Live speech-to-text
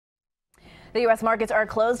The U.S. markets are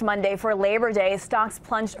closed Monday for Labor Day. Stocks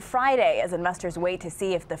plunged Friday as investors wait to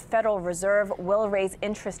see if the Federal Reserve will raise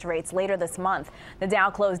interest rates later this month. The Dow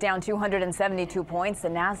closed down 272 points. The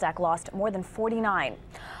Nasdaq lost more than 49.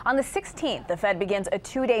 On the 16th, the Fed begins a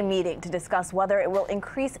two-day meeting to discuss whether it will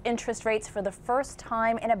increase interest rates for the first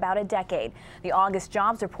time in about a decade. The August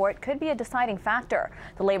jobs report could be a deciding factor.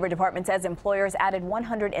 The Labor Department says employers added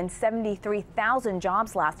 173,000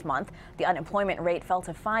 jobs last month. The unemployment rate fell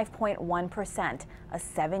to 5.1%. A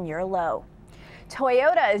 7-year low.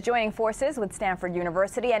 Toyota is joining forces with Stanford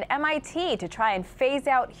University and MIT to try and phase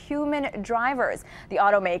out human drivers. The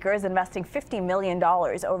automaker is investing $50 million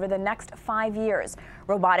over the next 5 years.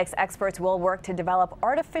 Robotics experts will work to develop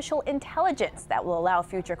artificial intelligence that will allow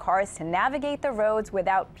future cars to navigate the roads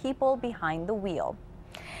without people behind the wheel.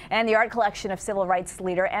 And the art collection of civil rights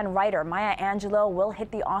leader and writer Maya Angelou will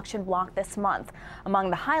hit the auction block this month. Among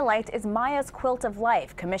the highlights is Maya's Quilt of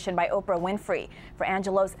Life, commissioned by Oprah Winfrey for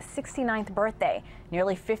Angelou's 69th birthday.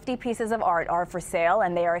 Nearly 50 pieces of art are for sale,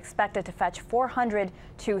 and they are expected to fetch $400,000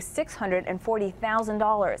 to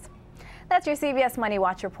 $640,000. That's your CBS Money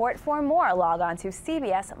Watch report. For more, log on to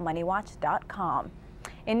cbsmoneywatch.com.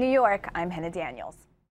 In New York, I'm Hena Daniels.